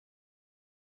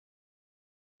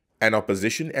An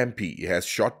opposition MP has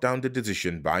shot down the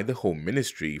decision by the Home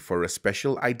Ministry for a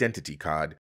special identity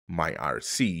card,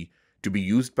 MyRC, to be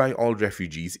used by all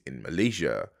refugees in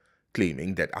Malaysia,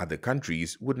 claiming that other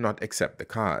countries would not accept the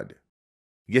card.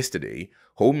 Yesterday,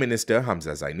 Home Minister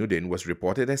Hamzah Zainudin was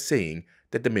reported as saying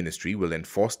that the ministry will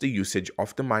enforce the usage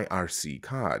of the MyRC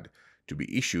card to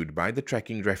be issued by the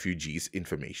Tracking Refugees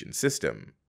Information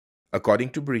System. According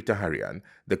to Berita Harian,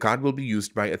 the card will be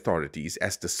used by authorities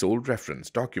as the sole reference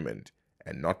document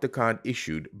and not the card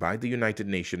issued by the United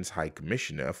Nations High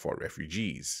Commissioner for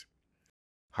Refugees.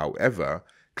 However,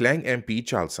 Klang MP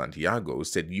Charles Santiago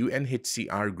said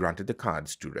UNHCR granted the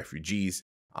cards to refugees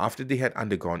after they had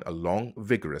undergone a long,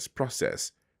 vigorous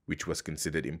process, which was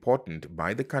considered important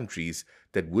by the countries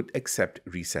that would accept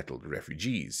resettled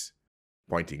refugees.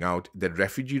 Pointing out that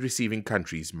refugee-receiving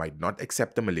countries might not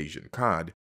accept the Malaysian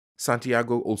card,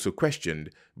 Santiago also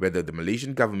questioned whether the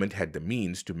Malaysian government had the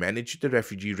means to manage the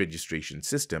refugee registration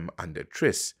system under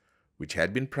TRIS, which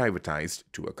had been privatized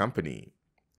to a company.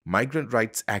 Migrant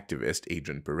rights activist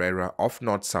Adrian Pereira of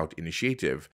North-South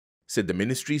Initiative said the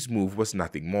ministry's move was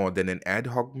nothing more than an ad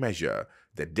hoc measure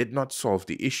that did not solve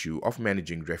the issue of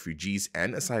managing refugees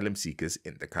and asylum seekers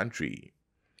in the country.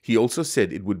 He also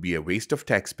said it would be a waste of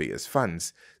taxpayers'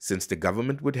 funds since the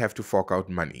government would have to fork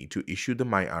out money to issue the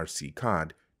MyRC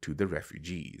card to the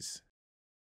refugees.